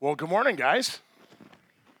Well, good morning, guys.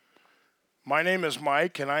 My name is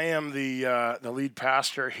Mike, and I am the lead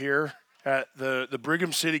pastor here at the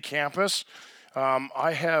Brigham City campus.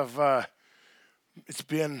 I have it's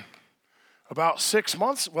been about 6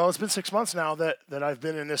 months. Well, it's been 6 months now that I've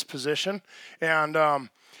been in this position, and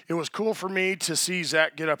it was cool for me to see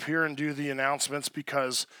Zach get up here and do the announcements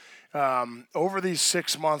because over these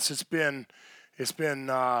 6 months, it's been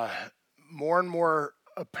more and more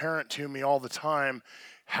apparent to me all the time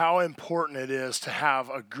how important it is to have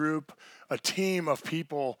a group, a team of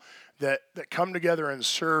people that come together and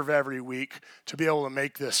serve every week to be able to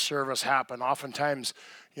make this service happen. Oftentimes,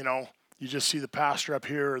 you just see the pastor up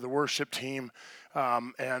here or the worship team,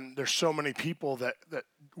 and there's so many people that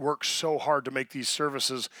work so hard to make these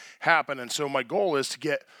services happen. And so my goal is to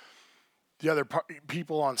get the other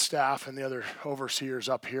people on staff and the other overseers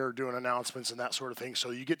up here doing announcements and that sort of thing. So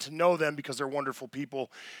you get to know them because they're wonderful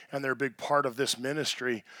people and they're a big part of this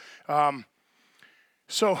ministry.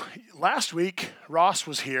 So last week, Ross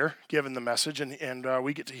was here giving the message, and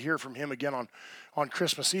we get to hear from him again on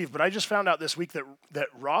Christmas Eve. But I just found out this week that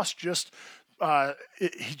Ross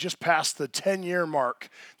he just passed the 10-year mark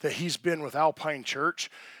that he's been with Alpine Church.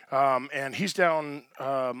 And he's down,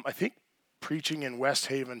 I think, preaching in West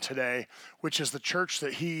Haven today, which is the church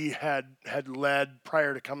that he had led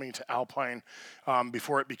prior to coming to Alpine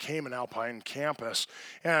before it became an Alpine campus.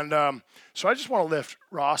 And so I just want to lift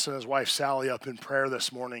Ross and his wife Sally up in prayer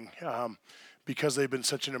this morning because they've been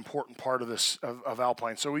such an important part of this of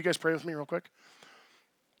Alpine. So will you guys pray with me real quick?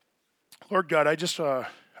 Lord God, I just want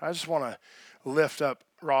to lift up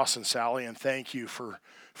Ross and Sally and thank you for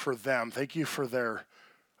them. Thank you for their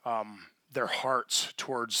hearts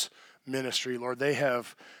towards ministry. Lord, they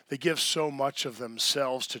give so much of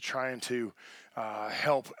themselves to trying to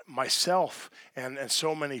help myself and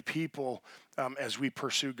so many people as we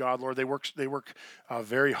pursue God. Lord, they work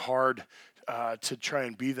very hard to try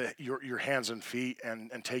and be your hands and feet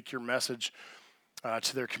and take your message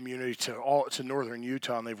to their community, to northern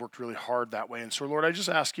Utah, and they've worked really hard that way. And so, Lord, I just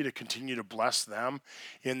ask you to continue to bless them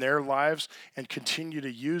in their lives and continue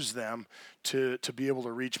to use them to be able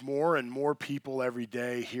to reach more and more people every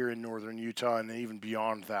day here in northern Utah and even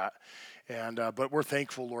beyond that. And but we're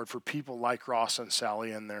thankful, Lord, for people like Ross and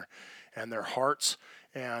Sally and their hearts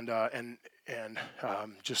and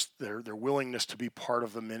just their willingness to be part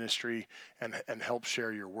of the ministry and help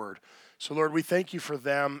share your word. So, Lord, we thank you for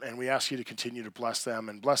them, and we ask you to continue to bless them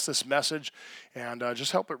and bless this message and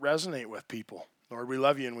just help it resonate with people. Lord, we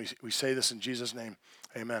love you, and we say this in Jesus' name.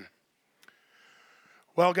 Amen.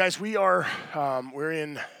 Well, guys, we're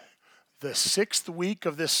in the 6th week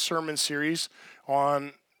of this sermon series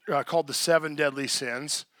called The 7 Deadly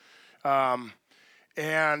Sins.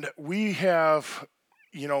 And we have,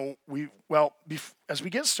 as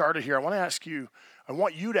we get started here, I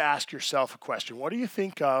want you to ask yourself a question. What do you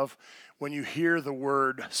think of when you hear the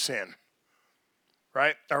word sin?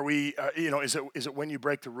 Right? Are we, is it when you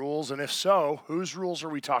break the rules? And if so, whose rules are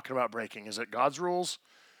we talking about breaking? Is it God's rules,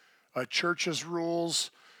 a church's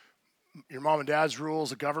rules, your mom and dad's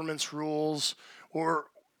rules, the government's rules, or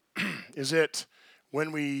is it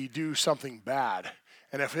when we do something bad?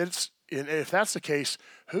 And if that's the case,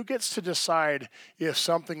 who gets to decide if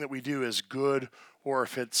something that we do is good or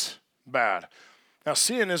if it's bad? Now,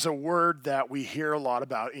 sin is a word that we hear a lot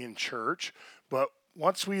about in church, but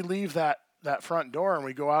once we leave that front door and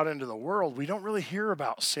we go out into the world, we don't really hear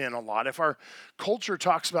about sin a lot. If our culture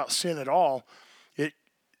talks about sin at all,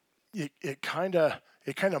 it kind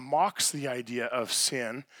of mocks the idea of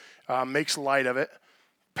sin, makes light of it,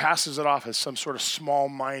 passes it off as some sort of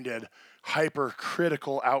small-minded,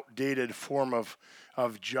 hypercritical, outdated form of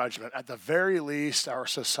judgment. At the very least, our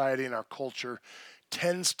society and our culture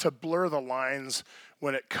tends to blur the lines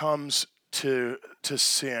when it comes to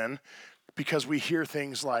sin because we hear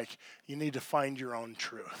things like, you need to find your own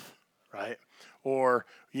truth, right? Or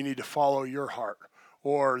you need to follow your heart.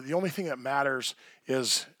 Or the only thing that matters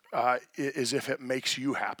is if it makes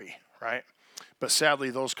you happy, right? But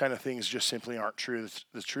sadly, those kind of things just simply aren't true.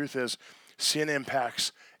 The truth is sin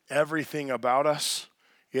impacts everything about us.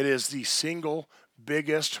 It is the single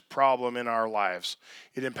biggest problem in our lives.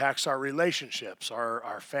 It impacts our relationships,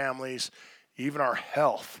 our families, even our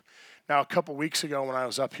health. Now, a couple weeks ago when I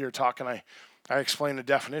was up here talking, I explained the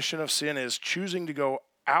definition of sin is choosing to go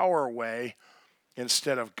our way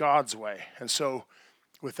instead of God's way. And so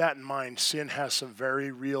with that in mind, sin has some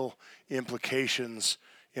very real implications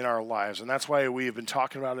in our lives. And that's why we have been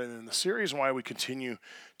talking about it in the series and why we continue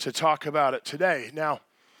to talk about it today. Now,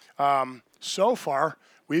 so far,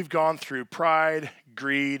 we've gone through pride,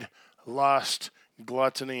 greed, lust,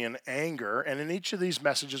 gluttony, and anger. And in each of these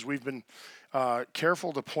messages, we've been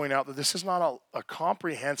careful to point out that this is not a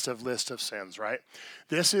comprehensive list of sins, right?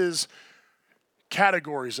 This is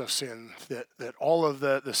categories of sin, that all of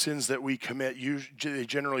the sins that we commit, they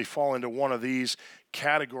generally fall into one of these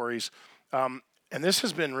categories. And this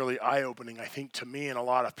has been really eye-opening, I think, to me and a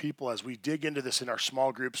lot of people as we dig into this in our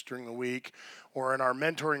small groups during the week or in our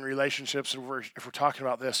mentoring relationships. If we're talking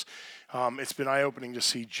about this, it's been eye-opening to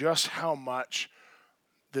see just how much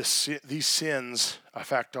these sins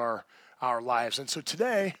affect our lives. And so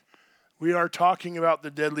today, we are talking about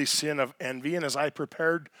the deadly sin of envy. And as I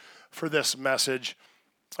prepared for this message,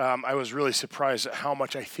 I was really surprised at how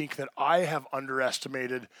much I think that I have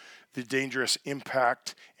underestimated the dangerous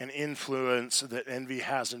impact and influence that envy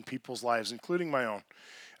has in people's lives, including my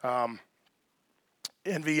own.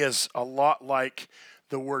 Envy is a lot like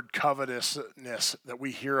the word covetousness that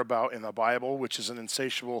we hear about in the Bible, which is an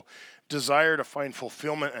insatiable desire to find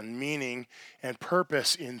fulfillment and meaning and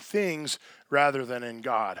purpose in things rather than in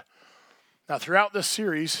God. Now, throughout this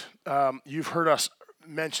series, you've heard us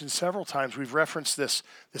mention several times, we've referenced this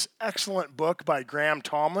excellent book by Graham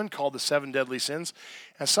Tomlin called The 7 Deadly Sins,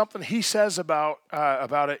 and something he says about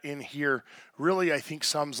it in here really, I think,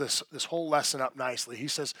 sums this whole lesson up nicely. He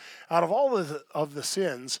says, out of all of the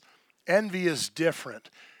sins, envy is different.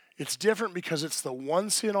 It's different because it's the one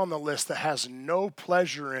sin on the list that has no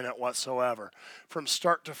pleasure in it whatsoever. From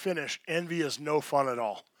start to finish, envy is no fun at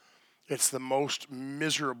all. It's the most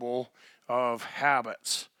miserable of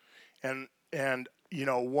habits. And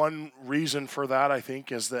one reason for that, I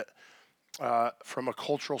think, is that from a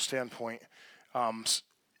cultural standpoint,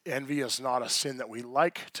 envy is not a sin that we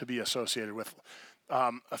like to be associated with.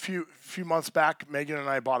 A few months back, Megan and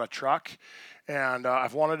I bought a truck, and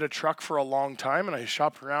I've wanted a truck for a long time, and I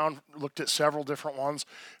shopped around, looked at several different ones,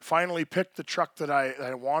 finally picked the truck that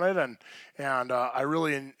I wanted, and I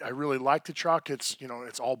really like the truck. It's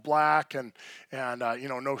all black and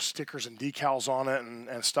no stickers and decals on it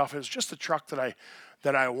and stuff. It was just the truck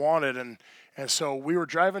that I wanted, and so we were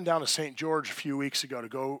driving down to St. George a few weeks ago to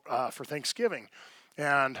go for Thanksgiving,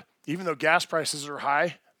 and even though gas prices are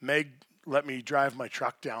high, Meg let me drive my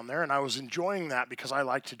truck down there, and I was enjoying that because I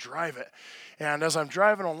like to drive it. And as I'm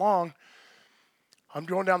driving along, I'm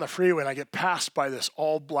going down the freeway, and I get passed by this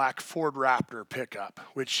all-black Ford Raptor pickup,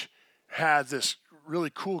 which had this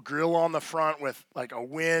really cool grill on the front with like a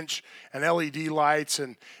winch and LED lights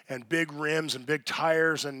and big rims and big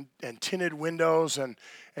tires and tinted windows and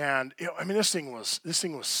this thing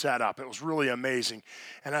was set up. It was really amazing.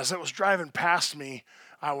 And as it was driving past me,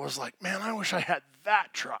 I was like, man, I wish I had that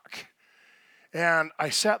truck. And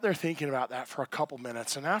I sat there thinking about that for a couple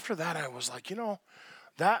minutes. And after that, I was like,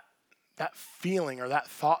 that feeling or that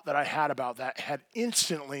thought that I had about that had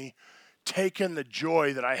instantly taken the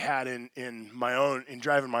joy that I had in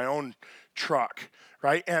driving my own truck,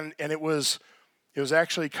 right? And it was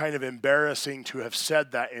actually kind of embarrassing to have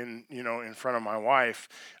said that in front of my wife,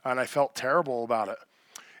 and I felt terrible about it.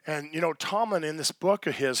 And Tomlin, in this book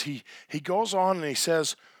of his, he goes on and he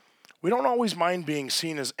says, we don't always mind being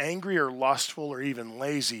seen as angry or lustful or even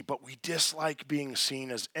lazy, but we dislike being seen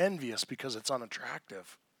as envious because it's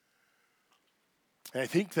unattractive. And I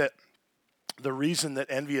think that the reason that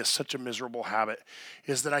envy is such a miserable habit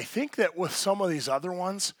is that I think that with some of these other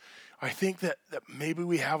ones, I think that maybe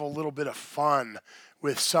we have a little bit of fun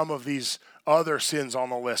with some of these other sins on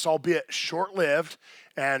the list, albeit short-lived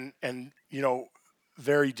and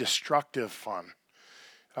very destructive fun.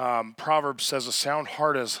 Proverbs says a sound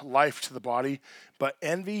heart is life to the body, but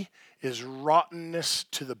envy is rottenness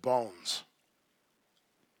to the bones.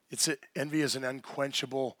 Envy is an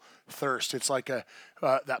unquenchable thirst. It's like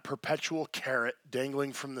that perpetual carrot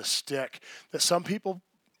dangling from the stick that some people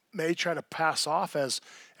may try to pass off as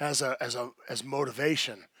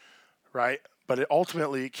motivation, right? But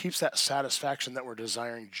ultimately it keeps that satisfaction that we're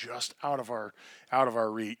desiring just out of our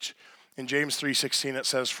reach. In James 3:16 it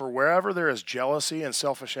says, "For wherever there is jealousy and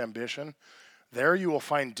selfish ambition, there you will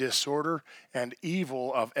find disorder and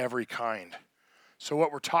evil of every kind." So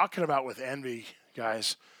what we're talking about with envy,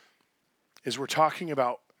 guys, is we're talking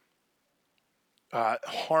about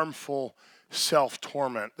harmful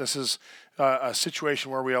self-torment. This is a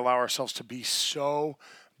situation where we allow ourselves to be so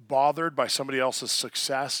bothered by somebody else's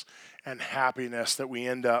success and happiness that we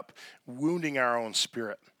end up wounding our own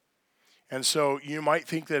spirit. And so you might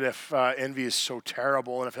think that if envy is so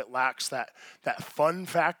terrible and if it lacks that fun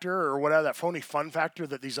factor or whatever, that phony fun factor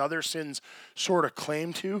that these other sins sort of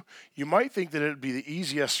claim to, you might think that it would be the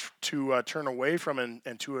easiest to turn away from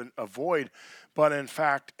and to avoid. But in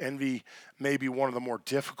fact, envy may be one of the more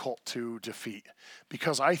difficult to defeat,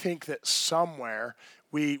 because I think that somewhere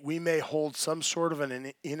we may hold some sort of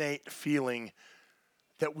an innate feeling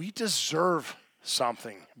that we deserve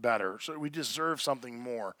something better, so we deserve something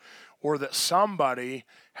more, or that somebody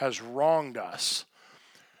has wronged us.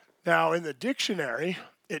 Now, in the dictionary,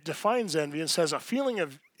 it defines envy and says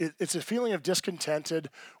it's a feeling of discontented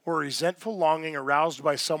or resentful longing aroused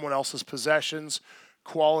by someone else's possessions,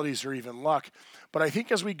 qualities, or even luck. But I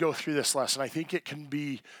think as we go through this lesson, I think it can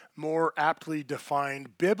be more aptly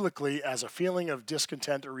defined biblically as a feeling of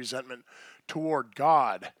discontent or resentment toward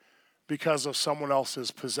God because of someone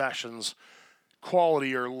else's possessions,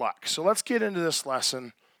 quality, or luck. So let's get into this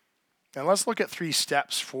lesson and let's look at 3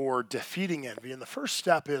 steps for defeating envy. And the first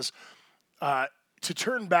step is to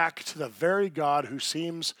turn back to the very God who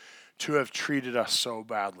seems to have treated us so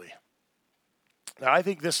badly. Now, I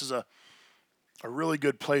think this is a really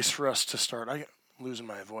good place for us to start. I'm losing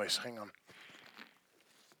my voice. Hang on.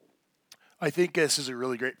 I think this is a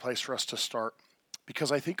really great place for us to start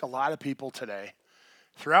because I think a lot of people today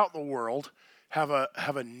throughout the world have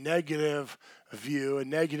a negative view, a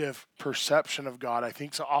negative perception of God. I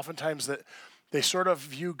think so oftentimes that they sort of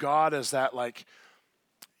view God as that, like,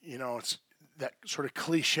 it's that sort of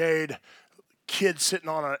cliched kid sitting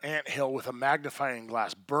on an anthill with a magnifying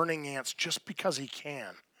glass, burning ants just because he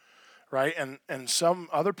can, right? And some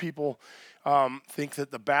other people think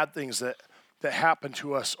that the bad things that happen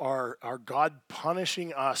to us are God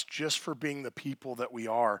punishing us just for being the people that we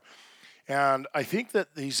are. And I think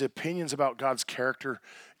that these opinions about God's character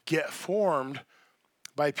get formed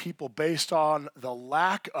by people based on the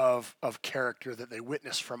lack of character that they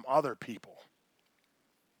witness from other people.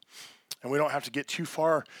 And we don't have to get too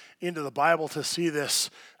far into the Bible to see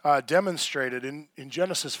this demonstrated. In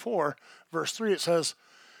Genesis 4, verse 3, it says,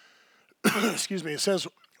 it says,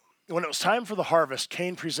 when it was time for the harvest,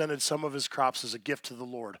 Cain presented some of his crops as a gift to the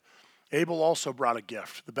Lord. Abel also brought a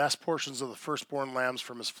gift, the best portions of the firstborn lambs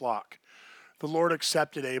from his flock. The Lord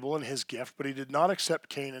accepted Abel and his gift, but he did not accept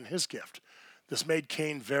Cain and his gift. This made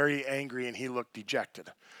Cain very angry, and he looked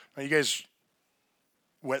dejected. Now, you guys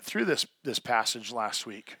went through this passage last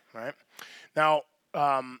week, right? Now,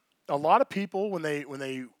 a lot of people, when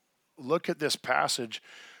they look at this passage,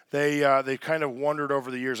 they kind of wondered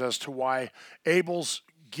over the years as to why Abel's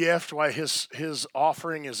gift, why his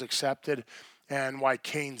offering is accepted, and why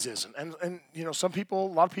Cain's isn't. And a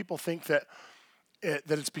lot of people think that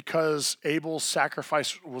it's because Abel's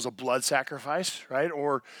sacrifice was a blood sacrifice, right?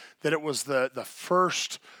 Or that it was the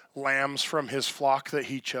first lambs from his flock that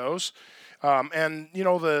he chose.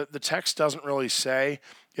 The text doesn't really say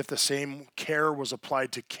if the same care was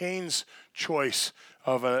applied to Cain's choice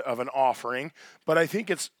of an offering, but I think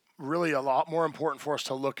it's really a lot more important for us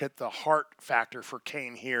to look at the heart factor for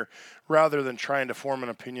Cain here rather than trying to form an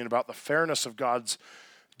opinion about the fairness of God's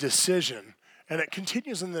decision. And it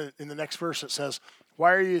continues in the next verse. It says,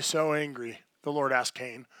 "Why are you so angry?" The Lord asked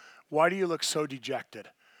Cain. "Why do you look so dejected?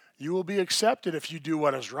 You will be accepted if you do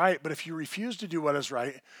what is right, but if you refuse to do what is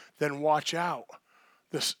right, then watch out.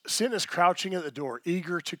 This sin is crouching at the door,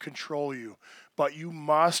 eager to control you, but you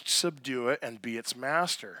must subdue it and be its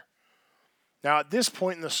master." Now, at this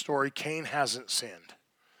point in the story, Cain hasn't sinned.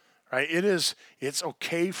 Right? It's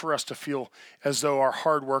okay for us to feel as though our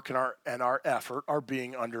hard work and our effort are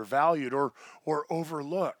being undervalued or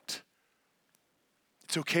overlooked.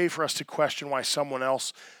 It's okay for us to question why someone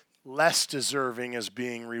else less deserving is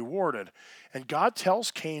being rewarded. And God tells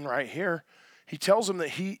Cain right here, he tells him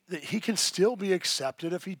that he can still be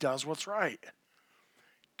accepted if he does what's right.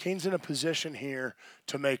 Cain's in a position here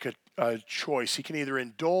to make a choice. He can either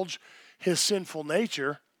indulge his sinful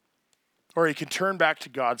nature, or he can turn back to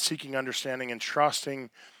God, seeking understanding and trusting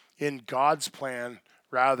in God's plan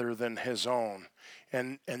rather than his own.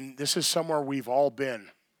 And this is somewhere we've all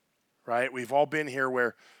been, right? We've all been here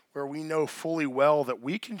where we know fully well that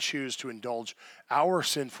we can choose to indulge our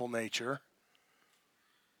sinful nature.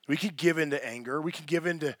 We can give into anger. We can give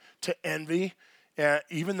into envy,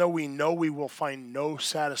 even though we know we will find no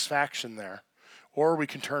satisfaction there. Or we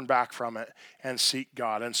can turn back from it and seek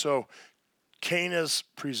God. And so Cain is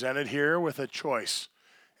presented here with a choice,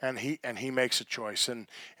 and he makes a choice. And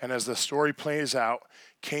as the story plays out,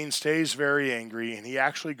 Cain stays very angry, and he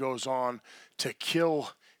actually goes on to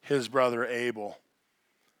kill his brother Abel.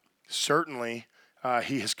 Certainly,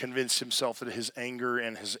 he has convinced himself that his anger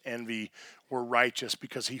and his envy were righteous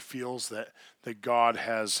because he feels that God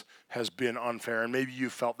has been unfair. And maybe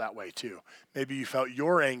you felt that way too. Maybe you felt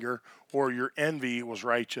your anger or your envy was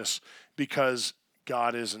righteous because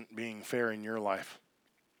God isn't being fair in your life.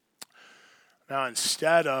 Now,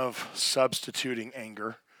 instead of substituting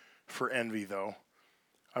anger for envy, though,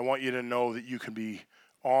 I want you to know that you can be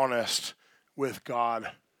honest with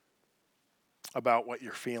God about what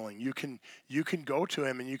you're feeling. You can go to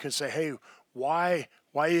him and you can say, "Hey, Why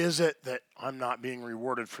is it that I'm not being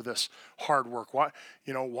rewarded for this hard work? Why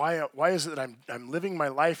is it that I'm living my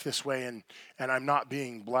life this way and I'm not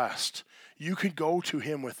being blessed? You could go to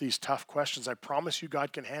him with these tough questions. I promise you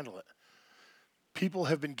God can handle it. People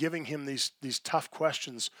have been giving him these tough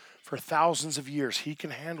questions for thousands of years. He can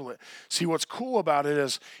handle it. See, what's cool about it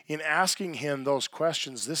is in asking him those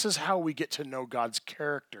questions, this is how we get to know God's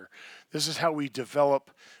character. This is how we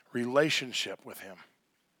develop relationship with him.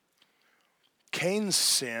 Cain's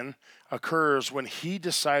sin occurs when he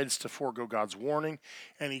decides to forego God's warning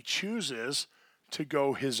and he chooses to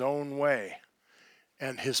go his own way.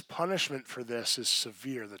 And his punishment for this is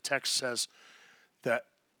severe. The text says that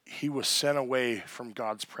he was sent away from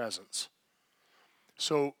God's presence.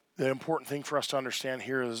 So the important thing for us to understand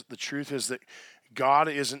here is the truth is that God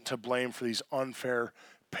isn't to blame for these unfair,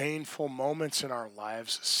 painful moments in our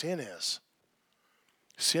lives. Sin is.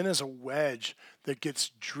 Sin is a wedge that gets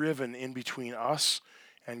driven in between us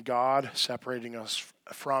and God, separating us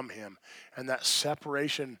from him. And that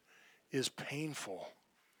separation is painful.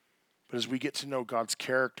 But as we get to know God's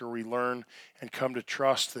character, we learn and come to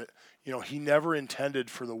trust that, he never intended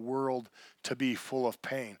for the world to be full of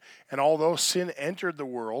pain. And although sin entered the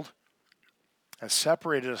world and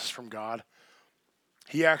separated us from God,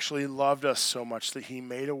 he actually loved us so much that he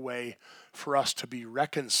made a way for us to be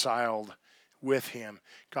reconciled with him.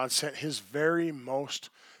 God sent his very most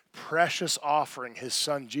precious offering, his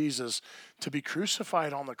son Jesus, to be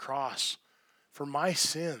crucified on the cross for my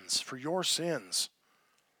sins, for your sins,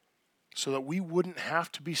 so that we wouldn't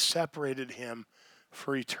have to be separated him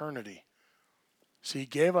for eternity. So he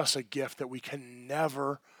gave us a gift that we can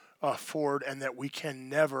never afford and that we can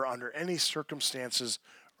never, under any circumstances,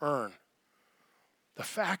 earn. The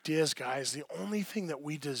fact is, guys, the only thing that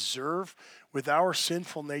we deserve with our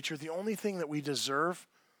sinful nature, the only thing that we deserve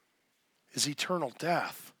is eternal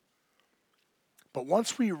death. But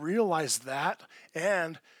once we realize that,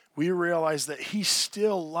 and we realize that he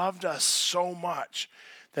still loved us so much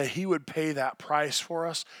that he would pay that price for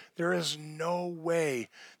us, there is no way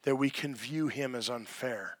that we can view him as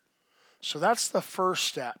unfair. So that's the first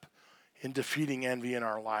step in defeating envy in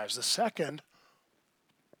our lives. The second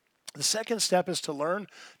step is to learn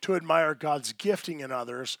to admire God's gifting in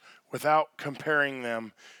others without comparing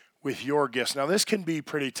them with your gifts. Now, this can be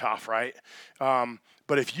pretty tough, right?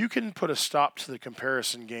 But if you can put a stop to the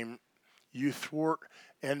comparison game, you thwart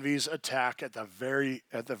envy's attack at the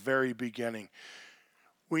very beginning.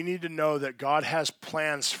 We need to know that God has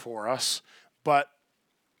plans for us, but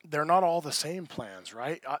they're not all the same plans,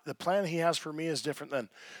 right? The plan he has for me is different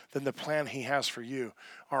than the plan he has for you.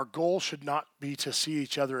 Our goal should not be to see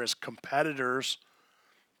each other as competitors,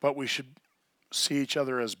 but we should see each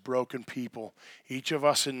other as broken people, each of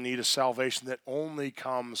us in need of salvation that only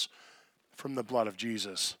comes from the blood of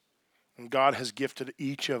Jesus. And God has gifted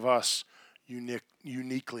each of us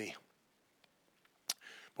uniquely.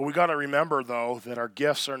 But we got to remember, though, that our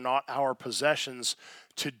gifts are not our possessions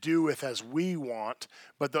to do with as we want,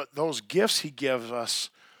 but those gifts he gives us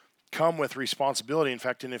come with responsibility. In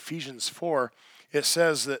fact, in Ephesians 4, it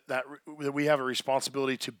says that we have a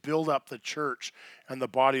responsibility to build up the church and the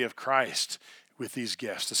body of Christ with these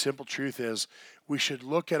gifts. The simple truth is we should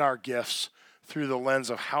look at our gifts through the lens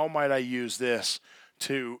of how might I use this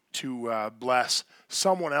to bless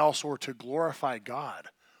someone else or to glorify God.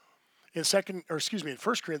 In 1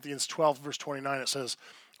 Corinthians 12, verse 29, it says,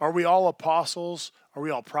 "Are we all apostles? Are we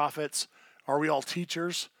all prophets? Are we all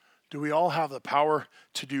teachers? Do we all have the power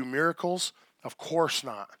to do miracles? Of course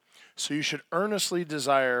not. So you should earnestly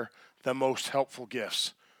desire the most helpful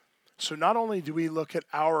gifts." So not only do we look at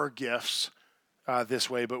our gifts this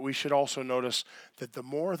way, but we should also notice that the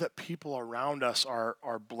more that people around us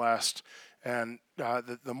are blessed, and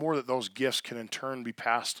the more that those gifts can in turn be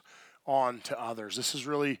passed on to others. This is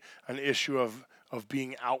really an issue of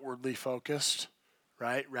being outwardly focused,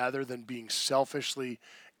 right? Rather than being selfishly,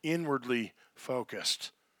 inwardly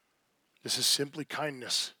focused. This is simply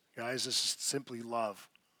kindness, guys. This is simply love.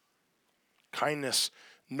 Kindness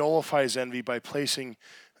nullifies envy by placing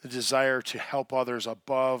the desire to help others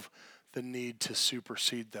above the need to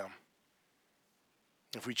supersede them.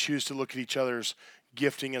 If we choose to look at each other's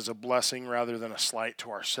gifting as a blessing rather than a slight to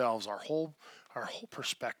ourselves, our whole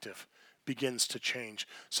perspective begins to change.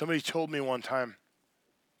 Somebody told me one time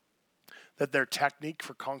that their technique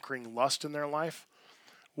for conquering lust in their life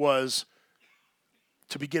was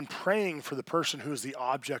to begin praying for the person who is the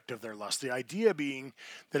object of their lust. The idea being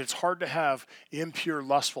that it's hard to have impure,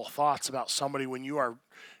 lustful thoughts about somebody when you're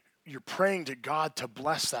praying to God to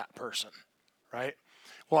bless that person, right?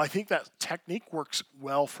 Well, I think that technique works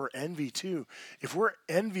well for envy too. If we're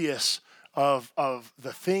envious of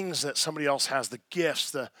the things that somebody else has, the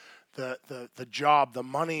gifts, the job, the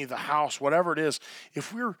money, the house, whatever it is.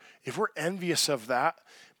 If we're envious of that,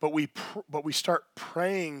 but we start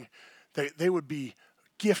praying that they would be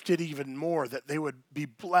gifted even more, that they would be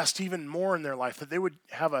blessed even more in their life, that they would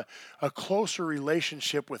have a closer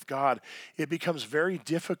relationship with God, it becomes very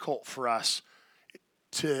difficult for us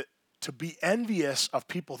to be envious of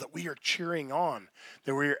people that we are cheering on,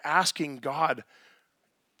 that we're asking God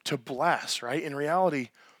to bless, right? In reality,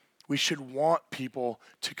 we should want people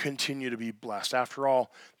to continue to be blessed. After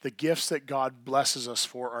all, the gifts that God blesses us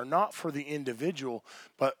for are not for the individual,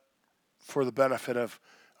 but for the benefit of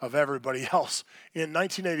everybody else. In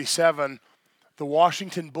 1987, the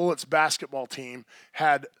Washington Bullets basketball team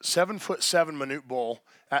had 7'7" Manute Bol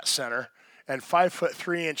at center and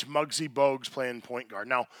 5'3" Muggsy Bogues playing point guard.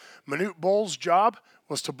 Now, Manute Bol's job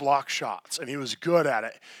was to block shots, and he was good at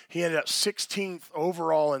it. He ended up 16th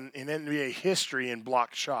overall in NBA history in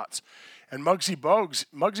blocked shots. And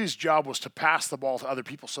Muggsy's job was to pass the ball to other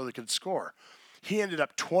people so they could score. He ended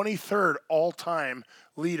up 23rd all-time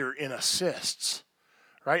leader in assists.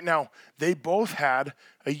 Right now, they both had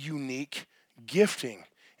a unique gifting.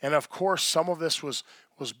 And of course, some of this was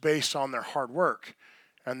based on their hard work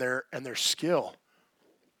and their skill.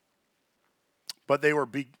 But they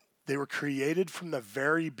were created from the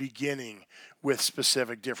very beginning with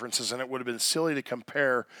specific differences, and it would have been silly to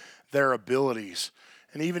compare their abilities.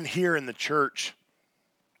 And even here in the church,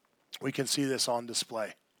 we can see this on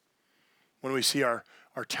display. When we see our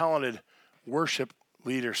talented worship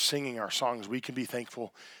leaders singing our songs, we can be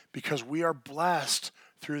thankful because we are blessed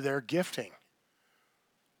through their gifting.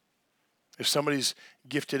 If somebody's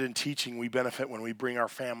gifted in teaching, we benefit when we bring our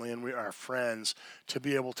family and our friends to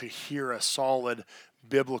be able to hear a solid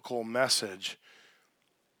biblical message.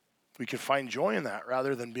 We can find joy in that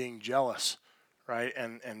rather than being jealous, right?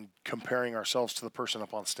 And comparing ourselves to the person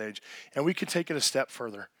up on stage. And we could take it a step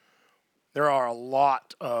further. There are a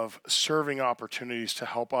lot of serving opportunities to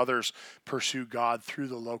help others pursue God through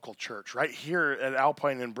the local church. Right here at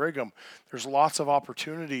Alpine and Brigham, there's lots of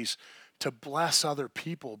opportunities to bless other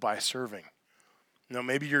people by serving. You know,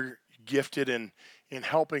 maybe you're gifted in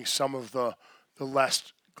helping some of the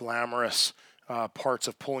less glamorous parts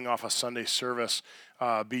of pulling off a Sunday service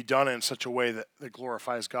be done in such a way that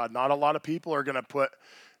glorifies God. Not a lot of people are going to put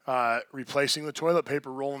replacing the toilet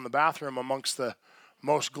paper roll in the bathroom amongst the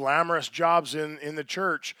most glamorous jobs in the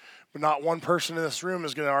church, but not one person in this room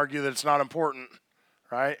is going to argue that it's not important,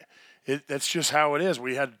 right? That's just how it is.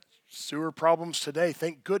 We had sewer problems today.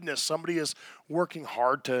 Thank goodness somebody is working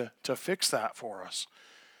hard to fix that for us.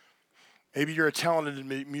 Maybe you're a talented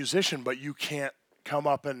musician, but you can't come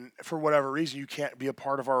up and, for whatever reason, you can't be a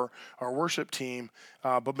part of our worship team,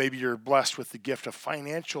 but maybe you're blessed with the gift of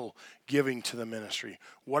financial giving to the ministry.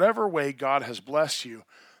 Whatever way God has blessed you,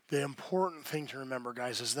 the important thing to remember,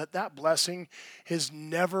 guys, is that blessing it's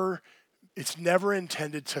never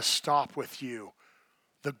intended to stop with you.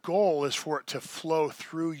 The goal is for it to flow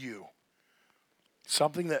through you.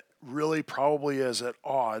 Something that really probably is at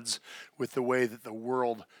odds with the way that the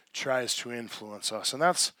world tries to influence us. And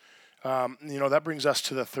that's, that brings us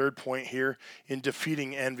to the third point here in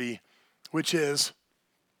defeating envy, which is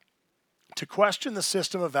to question the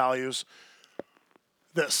system of values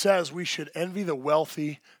that says we should envy the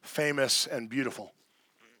wealthy, famous, and beautiful.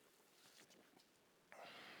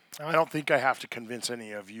 I don't think I have to convince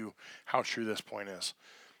any of you how true this point is.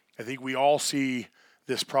 I think we all see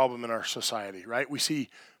this problem in our society, right? We see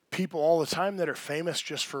people all the time that are famous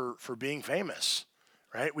just for being famous,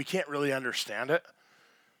 right? We can't really understand it.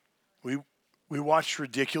 We watch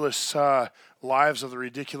ridiculous lives of the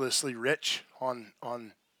ridiculously rich on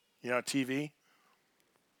TV.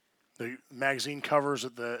 The magazine covers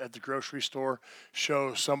at the grocery store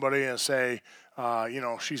show somebody and say,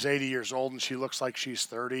 she's 80 years old and she looks like she's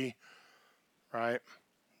 30, right?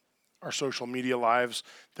 Our social media lives,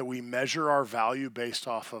 that we measure our value based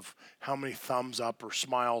off of how many thumbs up or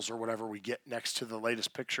smiles or whatever we get next to the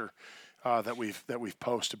latest picture that we've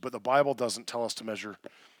posted. But the Bible doesn't tell us to measure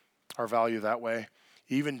our value that way.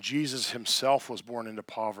 Even Jesus himself was born into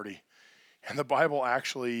poverty. And the Bible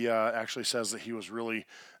actually says that he was really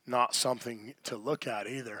not something to look at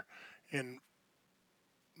either.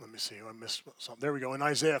 Let me see, I missed something. There we go. In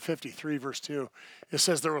Isaiah 53, verse 2, it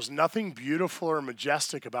says there was nothing beautiful or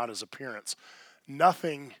majestic about his appearance,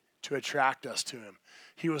 nothing to attract us to him.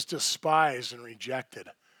 He was despised and rejected,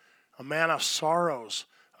 a man of sorrows,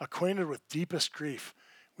 acquainted with deepest grief.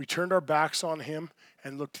 We turned our backs on him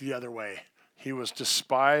and looked the other way. He was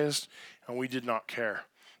despised, and we did not care.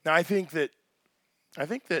 Now, I think that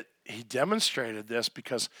he demonstrated this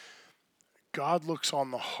because God looks on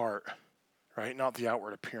the heart. right? Not the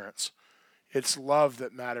outward appearance. It's love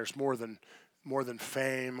that matters more than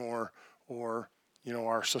fame or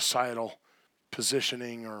our societal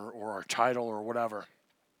positioning or our title or whatever.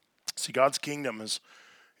 See, God's kingdom is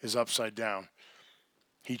upside down.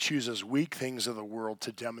 He chooses weak things of the world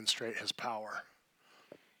to demonstrate his power.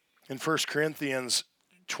 In 1 Corinthians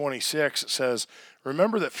 26, it says,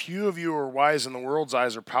 "Remember that few of you are wise in the world's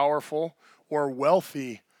eyes or powerful or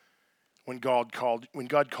wealthy when God called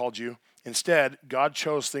you. Instead, God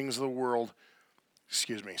chose things the world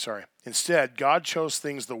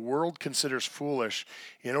considers foolish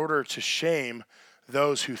in order to shame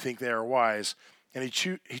those who think they are wise. And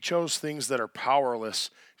he chose things that are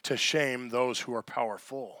powerless to shame those who are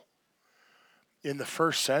powerful." In the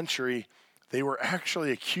first century, they were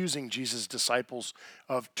actually accusing Jesus' disciples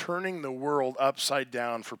of turning the world upside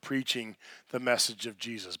down for preaching the message of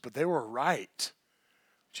Jesus. But they were right.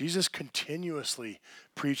 Jesus continuously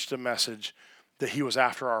preached a message that he was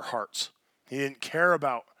after our hearts. He didn't care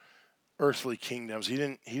about earthly kingdoms.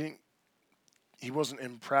 He wasn't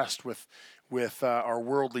impressed with our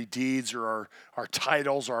worldly deeds or our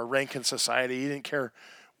titles or our rank in society. He didn't care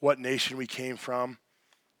what nation we came from,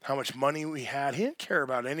 how much money we had. He didn't care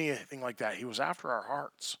about anything like that. He was after our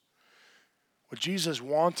hearts. What Jesus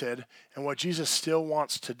wanted and what Jesus still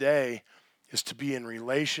wants today is to be in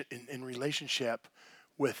relationship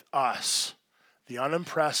with us, the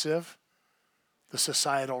unimpressive, the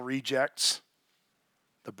societal rejects,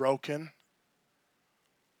 the broken.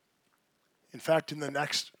 In fact, in the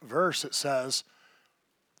next verse it says,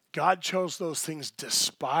 God chose those things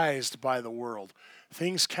despised by the world,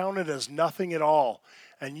 things counted as nothing at all,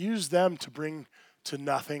 and used them to bring to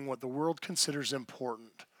nothing what the world considers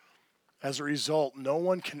important. As a result, no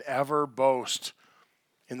one can ever boast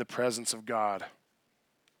in the presence of God.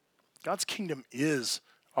 God's kingdom is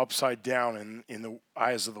upside down in the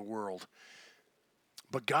eyes of the world.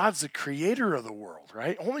 But God's the creator of the world,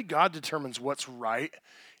 right? Only God determines what's right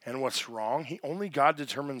and what's wrong. Only God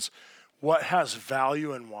determines what has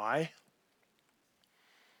value and why.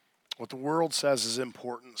 What the world says is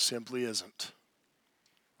important simply isn't.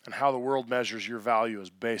 And how the world measures your value is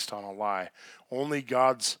based on a lie. Only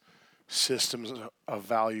God's systems of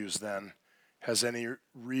values then has any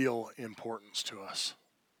real importance to us.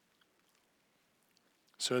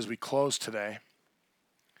 So as we close today,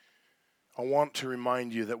 I want to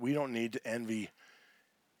remind you that we don't need to envy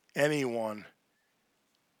anyone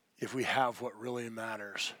if we have what really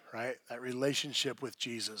matters, right? That relationship with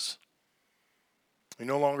Jesus. We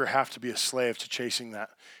no longer have to be a slave to chasing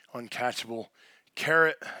that uncatchable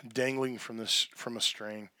carrot dangling from a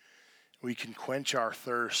string. We can quench our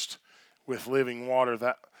thirst with living water.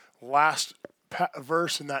 That last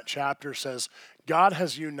verse in that chapter says, God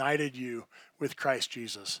has united you with Christ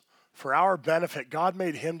Jesus. For our benefit, God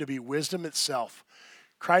made him to be wisdom itself.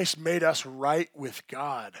 Christ made us right with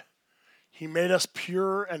God. He made us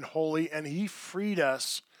pure and holy, and he freed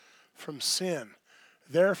us from sin.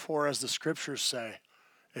 Therefore, as the scriptures say,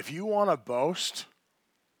 if you want to boast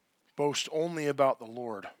only about the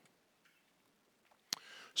Lord.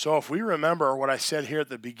 So if we remember what I said here at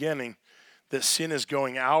the beginning, that sin is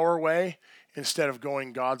going our way instead of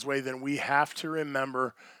going God's way, then we have to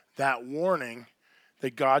remember that warning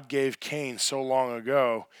that God gave Cain so long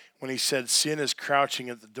ago when he said, sin is crouching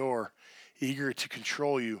at the door, eager to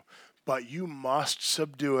control you, but you must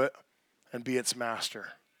subdue it and be its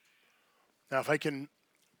master. Now, if I can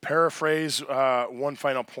paraphrase one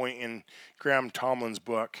final point in Graham Tomlin's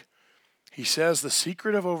book, he says the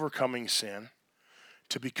secret of overcoming sin,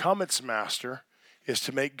 to become its master, is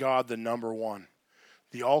to make God the number one,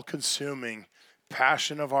 the all-consuming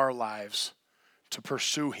passion of our lives, to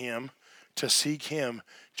pursue him, to seek him,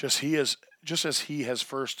 just as he has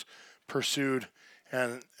first pursued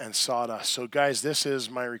and sought us. So guys, this is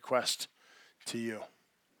my request to you.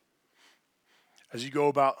 As you go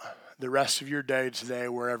about the rest of your day today,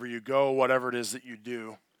 wherever you go, whatever it is that you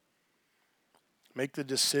do, make the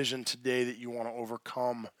decision today that you want to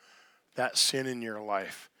overcome that sin in your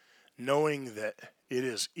life, knowing that it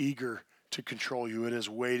is eager to control you. It is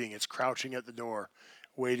waiting. It's crouching at the door,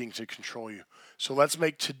 waiting to control you. So let's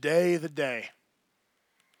make today the day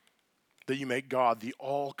that you make God the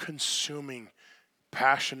all-consuming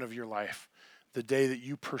passion of your life, the day that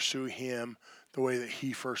you pursue him the way that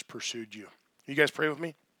he first pursued you. You guys pray with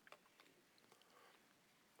me?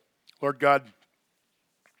 Lord God,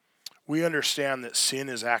 we understand that sin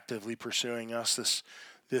is actively pursuing us.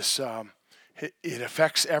 It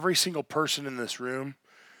affects every single person in this room.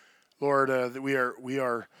 Lord, that we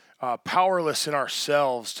are powerless in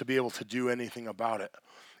ourselves to be able to do anything about it.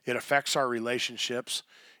 It affects our relationships.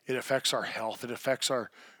 It affects our health. It affects our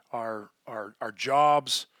our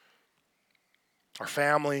jobs, our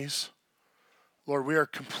families. Lord, we are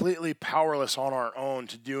completely powerless on our own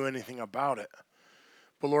to do anything about it.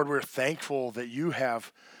 But Lord, we're thankful that you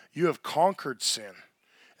have conquered sin.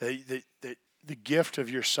 That the gift of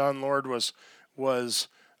your Son, Lord, was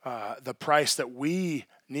the price that we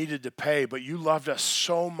needed to pay. But you loved us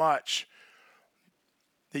so much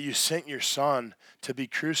that you sent your Son to be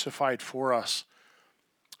crucified for us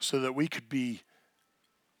so that we could be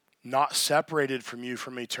not separated from you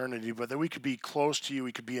from eternity, but that we could be close to you,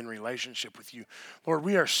 we could be in relationship with you. Lord,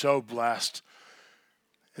 we are so blessed.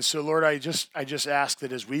 And so, Lord, I just ask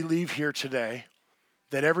that as we leave here today,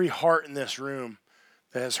 that every heart in this room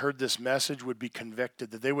that has heard this message would be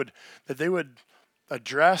convicted, that they would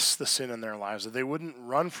address the sin in their lives, that they wouldn't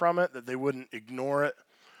run from it, that they wouldn't ignore it,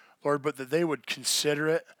 Lord, but that they would consider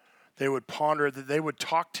it, they would ponder it, that they would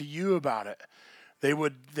talk to you about it. They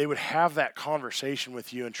would have that conversation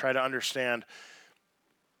with you and try to understand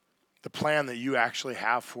the plan that you actually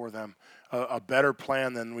have for them, a better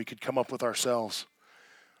plan than we could come up with ourselves.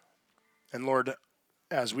 And Lord,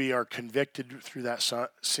 as we are convicted through that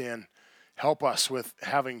sin, help us with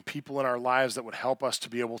having people in our lives that would help us to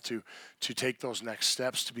be able to take those next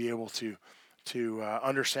steps, to be able to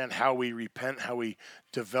understand how we repent, how we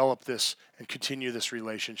develop this and continue this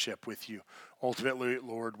relationship with you. Ultimately,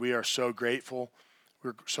 Lord, we are so grateful.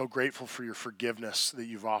 We're so grateful for your forgiveness that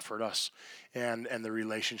you've offered us and the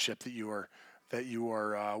relationship that you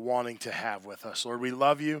are wanting to have with us. Lord, we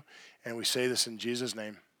love you, and we say this in Jesus'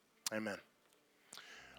 name. Amen.